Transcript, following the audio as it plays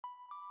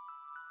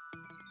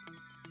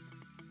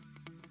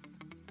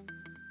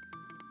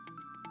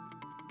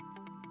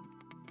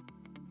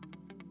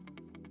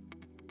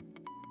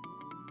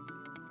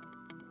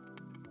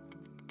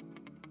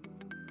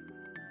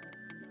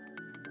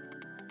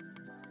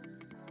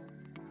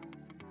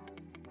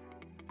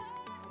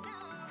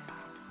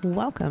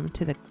Welcome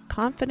to the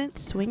Confident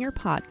Swinger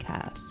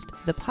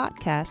Podcast, the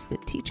podcast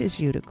that teaches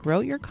you to grow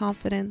your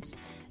confidence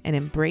and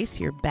embrace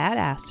your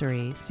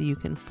badassery so you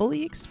can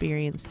fully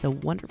experience the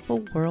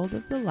wonderful world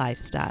of the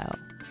lifestyle.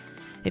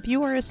 If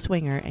you are a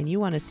swinger and you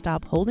want to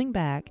stop holding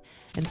back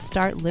and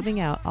start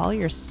living out all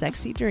your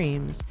sexy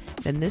dreams,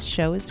 then this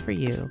show is for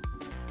you.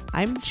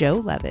 I'm Jo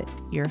Levitt,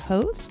 your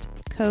host,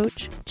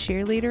 coach,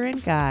 cheerleader,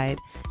 and guide,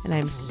 and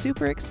I'm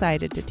super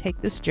excited to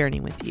take this journey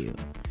with you.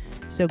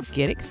 So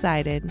get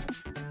excited.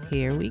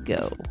 Here we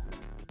go.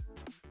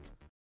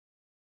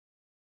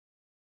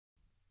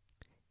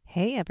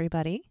 Hey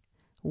everybody.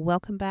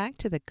 Welcome back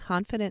to the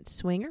Confident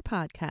Swinger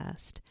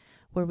Podcast,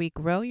 where we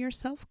grow your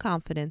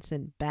self-confidence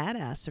and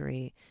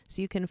badassery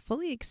so you can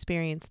fully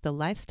experience the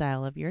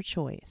lifestyle of your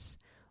choice,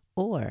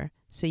 or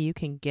so you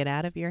can get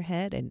out of your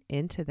head and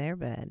into their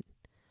bed.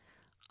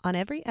 On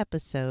every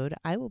episode,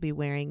 I will be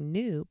wearing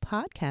new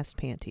podcast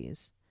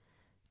panties.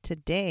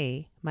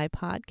 Today, my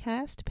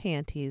podcast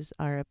panties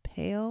are a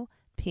pale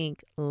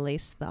pink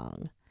lace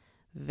thong.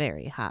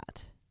 Very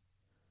hot.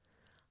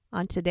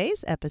 On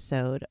today's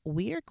episode,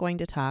 we are going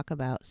to talk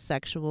about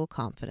sexual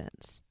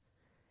confidence.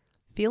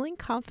 Feeling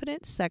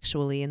confident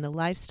sexually in the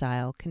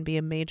lifestyle can be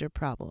a major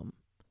problem.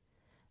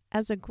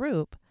 As a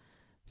group,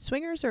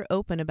 swingers are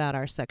open about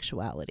our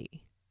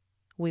sexuality.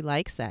 We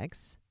like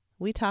sex.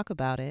 We talk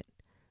about it.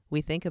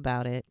 We think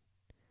about it.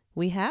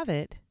 We have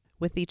it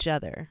with each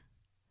other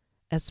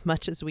as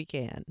much as we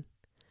can.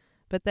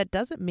 But that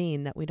doesn't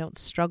mean that we don't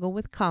struggle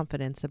with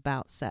confidence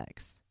about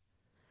sex.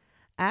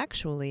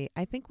 Actually,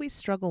 I think we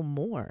struggle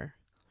more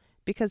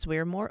because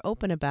we're more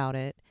open about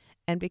it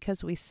and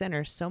because we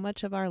center so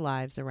much of our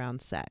lives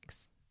around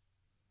sex.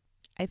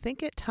 I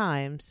think at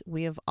times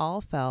we have all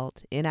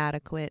felt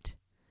inadequate,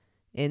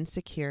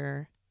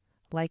 insecure,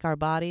 like our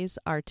bodies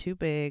are too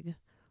big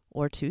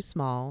or too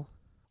small,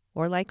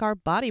 or like our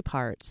body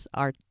parts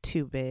are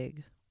too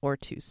big or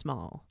too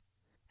small.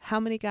 How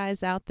many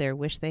guys out there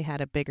wish they had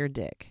a bigger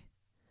dick?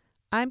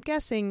 I'm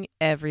guessing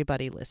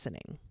everybody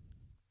listening.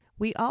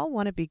 We all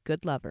want to be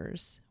good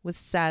lovers with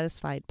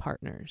satisfied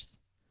partners.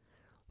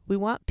 We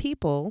want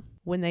people,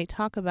 when they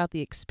talk about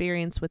the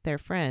experience with their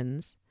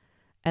friends,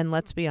 and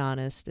let's be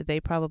honest, they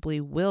probably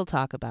will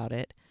talk about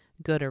it,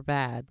 good or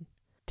bad,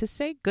 to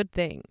say good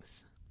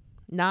things,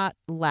 not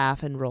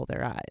laugh and roll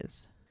their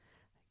eyes.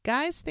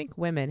 Guys think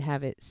women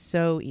have it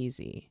so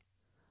easy.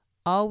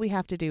 All we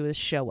have to do is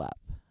show up.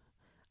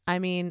 I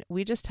mean,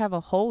 we just have a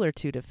hole or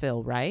two to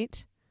fill,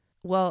 right?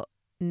 Well,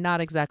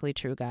 not exactly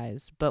true,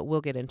 guys, but we'll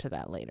get into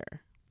that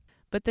later.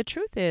 But the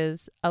truth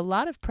is, a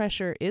lot of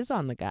pressure is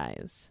on the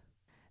guys.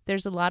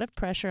 There's a lot of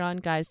pressure on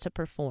guys to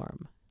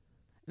perform.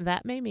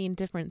 That may mean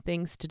different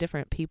things to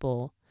different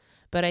people,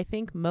 but I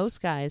think most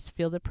guys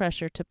feel the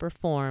pressure to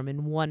perform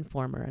in one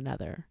form or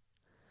another.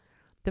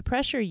 The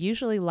pressure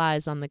usually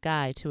lies on the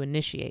guy to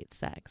initiate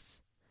sex.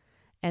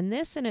 And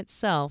this in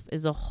itself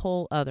is a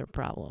whole other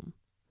problem.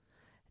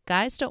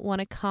 Guys don't want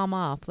to come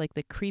off like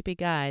the creepy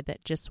guy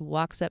that just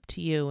walks up to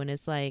you and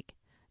is like,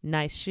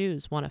 "Nice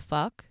shoes, want to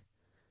fuck?"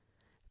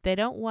 They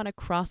don't want to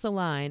cross a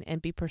line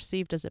and be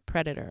perceived as a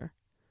predator.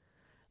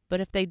 But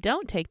if they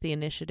don't take the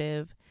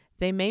initiative,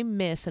 they may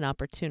miss an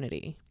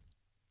opportunity.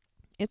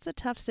 It's a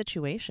tough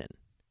situation.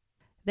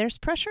 There's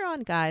pressure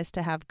on guys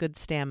to have good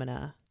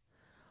stamina,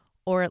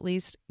 or at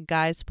least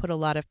guys put a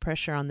lot of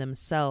pressure on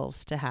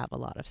themselves to have a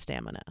lot of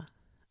stamina.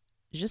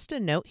 Just a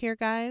note here,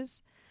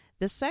 guys.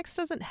 The sex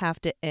doesn't have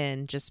to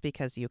end just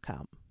because you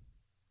come.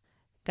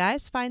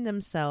 Guys find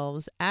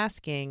themselves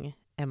asking,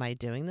 "Am I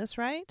doing this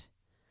right?"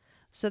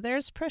 So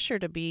there's pressure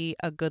to be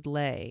a good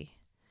lay.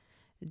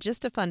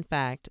 Just a fun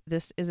fact,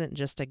 this isn't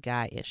just a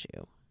guy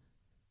issue.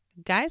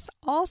 Guys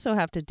also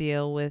have to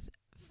deal with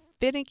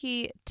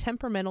finicky,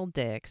 temperamental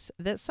dicks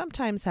that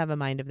sometimes have a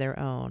mind of their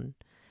own.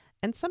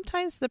 And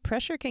sometimes the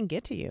pressure can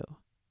get to you.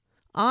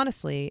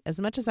 Honestly,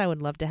 as much as I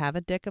would love to have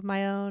a dick of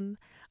my own,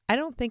 I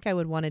don't think I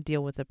would want to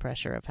deal with the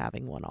pressure of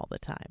having one all the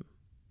time.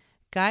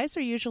 Guys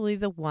are usually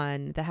the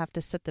one that have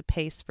to set the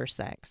pace for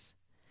sex,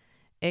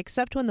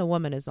 except when the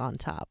woman is on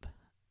top.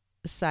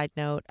 Side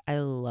note, I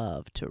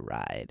love to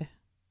ride.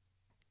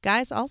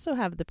 Guys also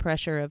have the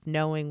pressure of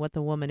knowing what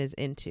the woman is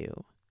into.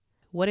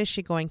 What is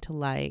she going to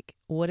like?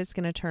 What is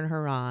going to turn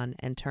her on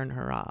and turn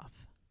her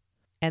off?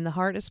 And the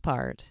hardest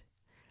part,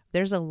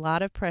 there's a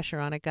lot of pressure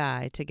on a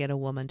guy to get a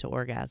woman to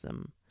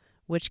orgasm,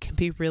 which can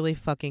be really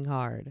fucking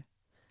hard.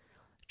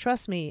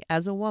 Trust me,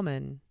 as a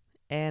woman,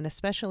 and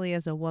especially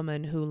as a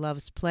woman who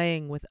loves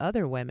playing with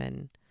other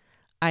women,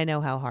 I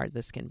know how hard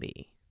this can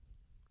be.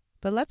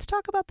 But let's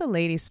talk about the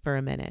ladies for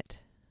a minute.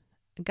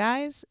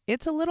 Guys,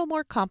 it's a little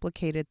more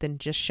complicated than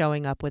just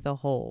showing up with a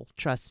hole,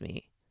 trust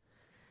me.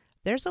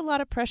 There's a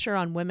lot of pressure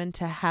on women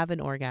to have an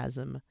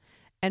orgasm,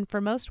 and for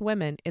most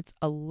women, it's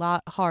a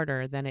lot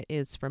harder than it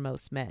is for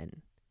most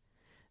men.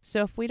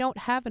 So if we don't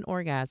have an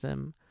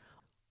orgasm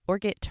or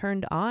get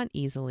turned on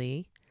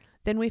easily,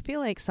 then we feel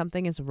like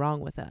something is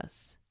wrong with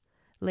us.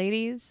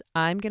 Ladies,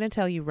 I'm going to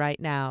tell you right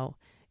now,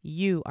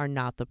 you are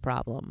not the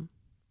problem.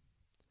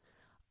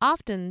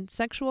 Often,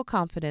 sexual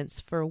confidence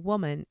for a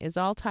woman is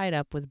all tied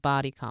up with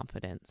body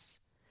confidence.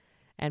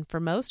 And for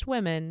most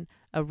women,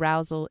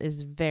 arousal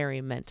is very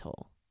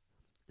mental.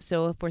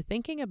 So if we're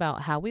thinking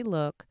about how we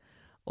look,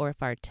 or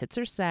if our tits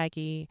are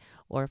saggy,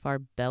 or if our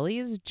belly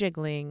is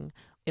jiggling,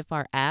 if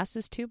our ass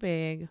is too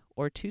big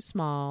or too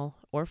small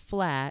or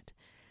flat,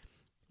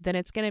 then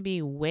it's going to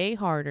be way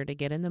harder to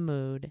get in the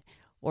mood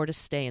or to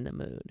stay in the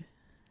mood.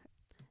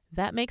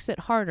 That makes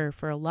it harder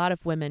for a lot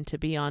of women to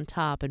be on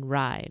top and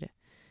ride,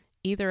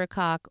 either a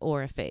cock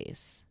or a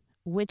face,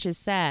 which is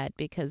sad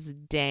because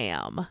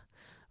damn,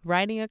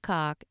 riding a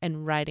cock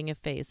and riding a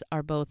face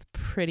are both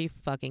pretty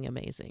fucking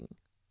amazing.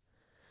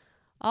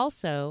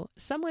 Also,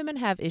 some women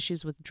have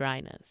issues with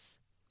dryness.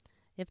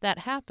 If that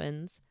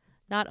happens,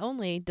 not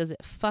only does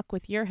it fuck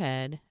with your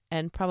head,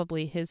 and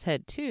probably his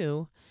head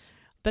too,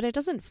 but it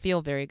doesn't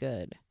feel very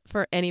good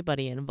for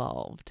anybody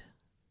involved.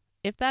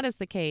 If that is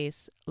the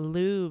case,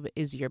 lube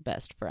is your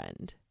best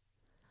friend.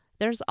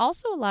 There's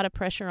also a lot of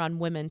pressure on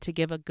women to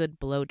give a good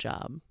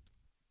blowjob.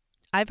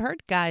 I've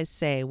heard guys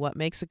say what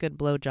makes a good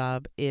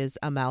blowjob is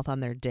a mouth on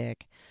their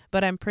dick,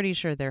 but I'm pretty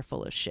sure they're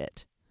full of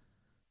shit.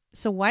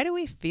 So why do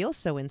we feel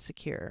so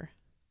insecure?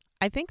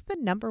 I think the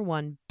number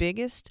one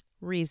biggest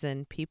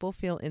reason people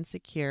feel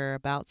insecure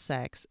about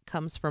sex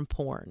comes from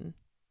porn.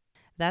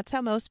 That's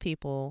how most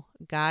people,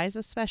 guys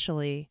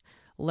especially,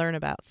 learn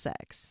about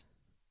sex.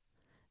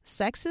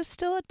 Sex is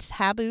still a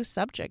taboo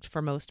subject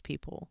for most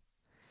people,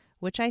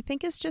 which I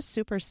think is just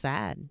super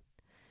sad.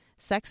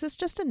 Sex is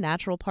just a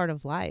natural part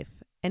of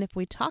life, and if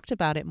we talked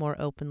about it more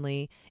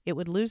openly, it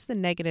would lose the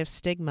negative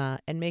stigma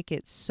and make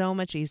it so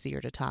much easier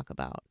to talk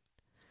about.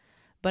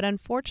 But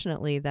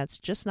unfortunately, that's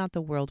just not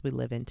the world we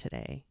live in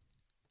today.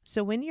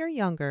 So when you're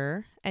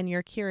younger and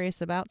you're curious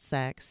about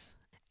sex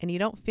and you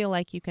don't feel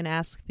like you can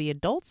ask the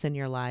adults in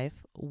your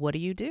life, what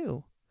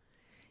do?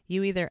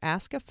 You either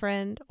ask a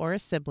friend or a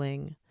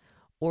sibling,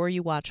 or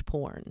you watch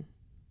porn.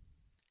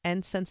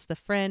 And since the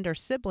friend or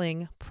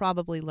sibling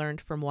probably learned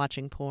from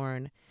watching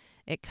porn,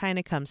 it kind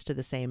of comes to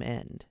the same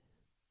end.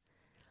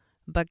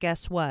 But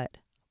guess what?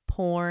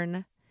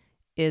 Porn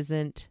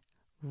isn't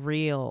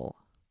real.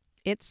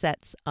 It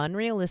sets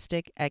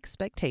unrealistic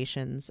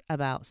expectations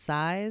about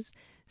size,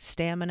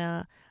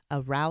 stamina,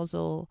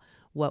 arousal,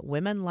 what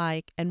women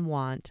like and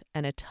want,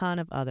 and a ton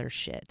of other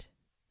shit.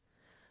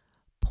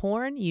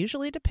 Porn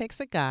usually depicts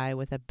a guy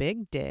with a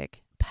big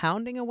dick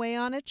pounding away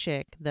on a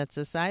chick that's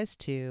a size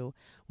 2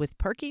 with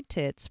perky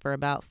tits for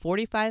about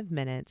 45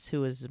 minutes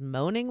who is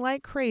moaning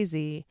like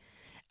crazy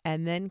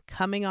and then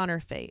coming on her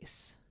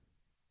face.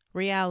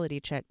 Reality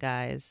check,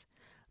 guys.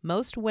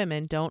 Most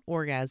women don't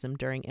orgasm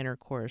during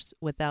intercourse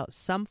without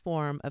some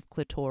form of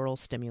clitoral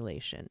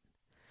stimulation.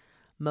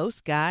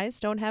 Most guys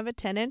don't have a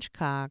 10-inch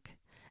cock,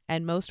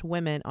 and most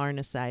women aren't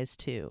a size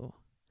 2.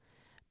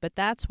 But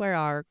that's where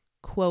our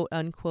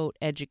quote-unquote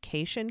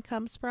education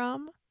comes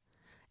from.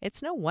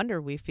 It's no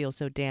wonder we feel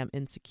so damn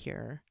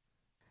insecure.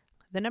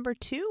 The number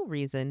 2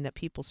 reason that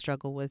people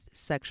struggle with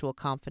sexual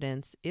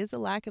confidence is a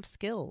lack of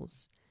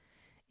skills.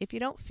 If you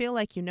don't feel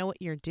like you know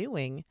what you're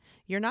doing,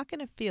 you're not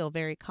going to feel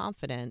very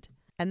confident,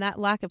 and that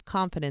lack of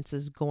confidence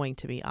is going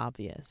to be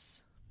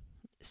obvious.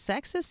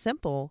 Sex is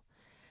simple,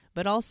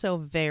 but also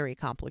very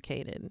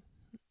complicated.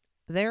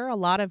 There are a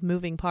lot of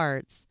moving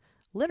parts,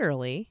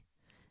 literally,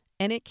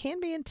 and it can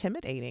be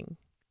intimidating.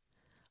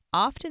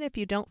 Often, if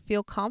you don't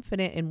feel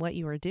confident in what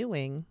you are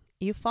doing,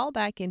 you fall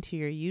back into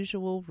your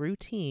usual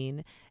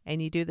routine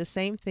and you do the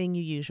same thing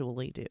you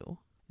usually do.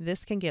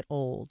 This can get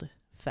old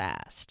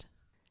fast.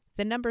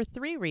 The number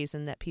 3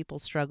 reason that people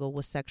struggle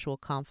with sexual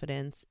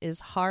confidence is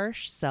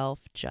harsh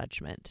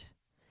self-judgment.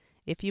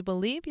 If you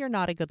believe you're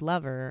not a good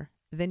lover,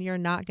 then you're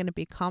not going to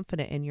be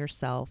confident in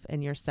yourself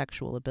and your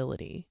sexual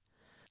ability.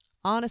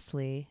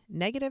 Honestly,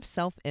 negative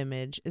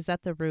self-image is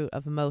at the root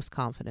of most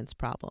confidence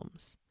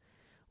problems.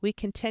 We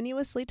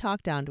continuously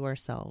talk down to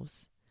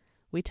ourselves.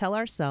 We tell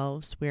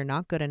ourselves we're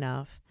not good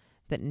enough,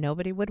 that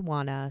nobody would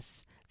want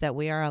us, that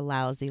we are a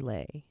lousy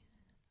lay.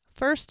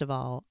 First of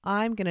all,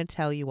 I'm going to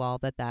tell you all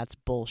that that's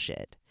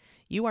bullshit.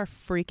 You are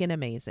freaking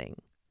amazing.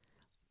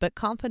 But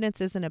confidence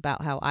isn't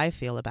about how I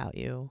feel about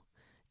you.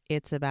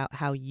 It's about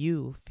how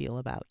you feel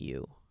about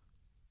you.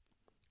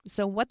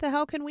 So what the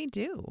hell can we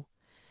do?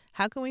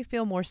 How can we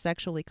feel more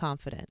sexually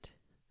confident?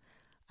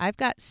 I've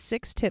got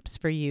 6 tips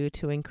for you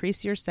to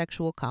increase your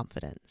sexual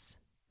confidence.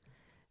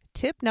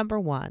 Tip number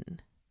 1,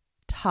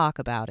 talk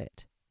about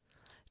it.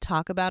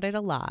 Talk about it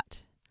a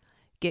lot.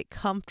 Get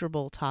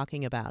comfortable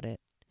talking about it.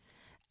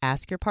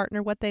 Ask your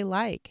partner what they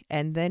like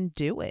and then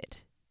do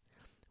it.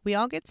 We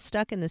all get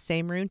stuck in the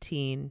same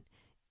routine,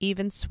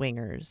 even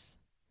swingers.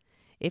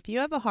 If you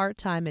have a hard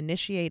time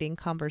initiating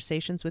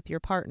conversations with your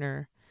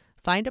partner,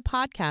 find a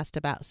podcast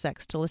about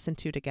sex to listen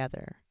to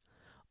together,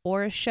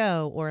 or a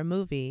show or a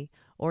movie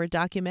or a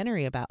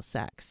documentary about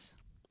sex.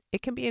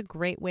 It can be a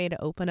great way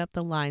to open up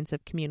the lines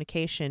of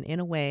communication in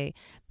a way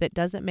that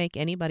doesn't make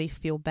anybody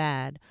feel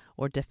bad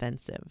or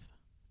defensive.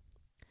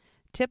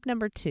 Tip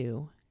number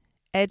 2,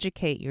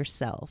 educate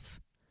yourself.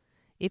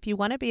 If you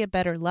want to be a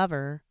better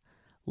lover,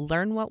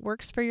 learn what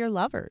works for your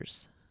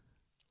lovers.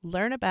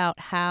 Learn about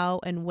how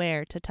and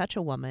where to touch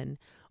a woman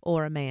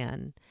or a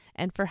man,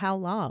 and for how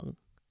long.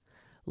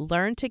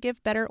 Learn to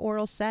give better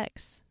oral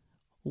sex.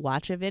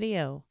 Watch a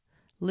video.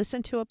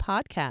 Listen to a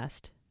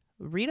podcast.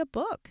 Read a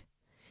book.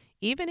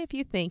 Even if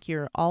you think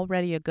you're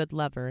already a good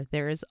lover,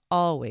 there is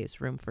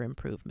always room for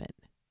improvement.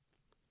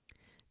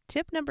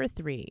 Tip number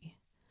 3,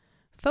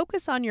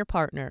 focus on your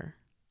partner.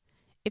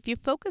 If you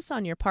focus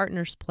on your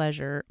partner's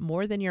pleasure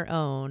more than your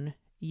own,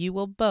 you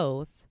will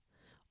both,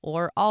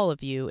 or all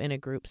of you in a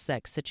group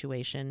sex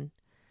situation,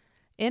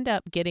 end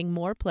up getting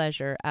more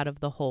pleasure out of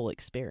the whole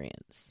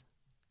experience.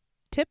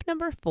 Tip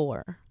number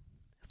 4,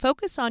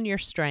 focus on your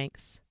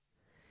strengths.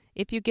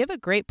 If you give a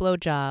great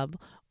blowjob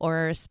or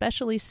are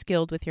especially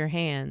skilled with your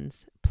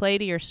hands, play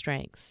to your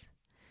strengths.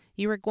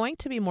 You are going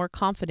to be more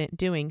confident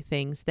doing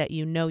things that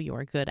you know you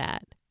are good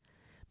at.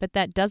 But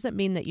that doesn't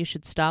mean that you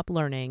should stop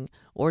learning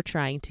or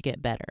trying to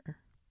get better.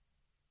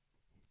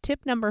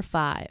 Tip number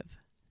 5,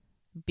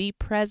 be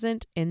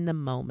present in the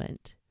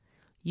moment.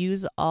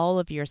 Use all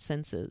of your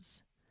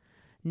senses.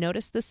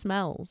 Notice the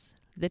smells,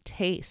 the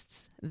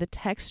tastes, the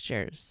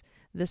textures,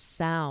 the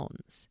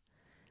sounds.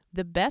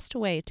 The best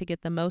way to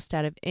get the most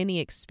out of any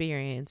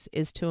experience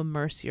is to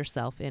immerse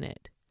yourself in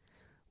it.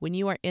 When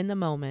you are in the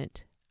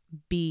moment,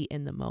 be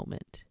in the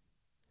moment.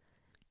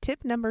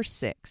 Tip number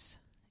 6,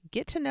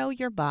 get to know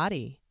your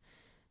body.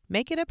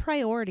 Make it a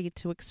priority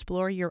to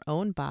explore your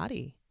own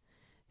body.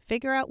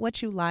 Figure out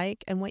what you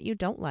like and what you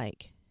don't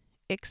like,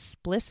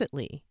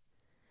 explicitly.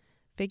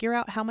 Figure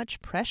out how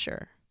much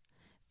pressure.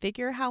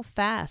 Figure how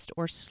fast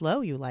or slow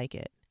you like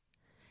it.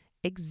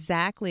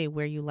 Exactly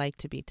where you like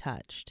to be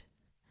touched.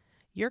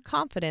 Your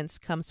confidence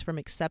comes from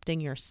accepting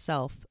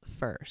yourself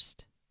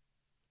first.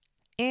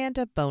 And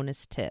a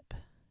bonus tip.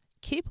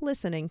 Keep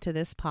listening to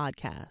this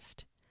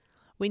podcast.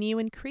 When you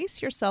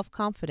increase your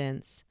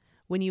self-confidence,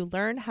 when you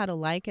learn how to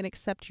like and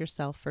accept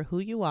yourself for who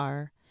you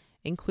are,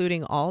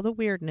 including all the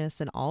weirdness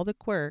and all the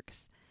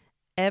quirks,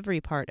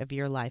 every part of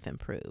your life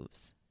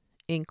improves,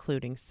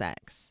 including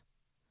sex.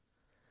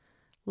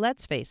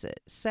 Let's face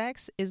it,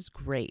 sex is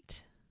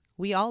great.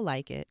 We all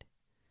like it.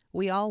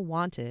 We all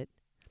want it.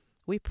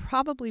 We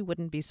probably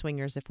wouldn't be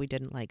swingers if we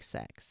didn't like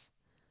sex.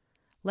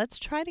 Let's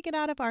try to get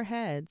out of our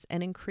heads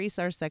and increase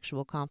our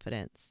sexual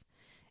confidence.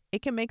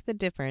 It can make the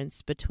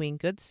difference between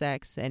good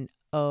sex and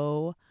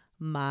oh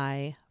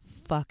my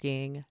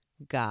fucking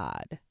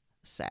God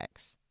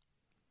sex.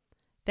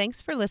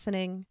 Thanks for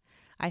listening.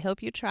 I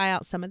hope you try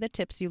out some of the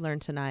tips you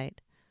learned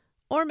tonight,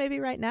 or maybe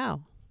right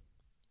now.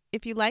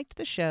 If you liked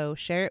the show,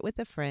 share it with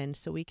a friend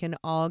so we can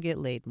all get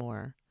laid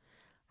more.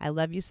 I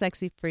love you,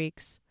 sexy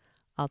freaks.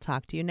 I'll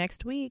talk to you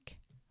next week.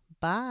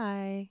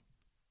 Bye.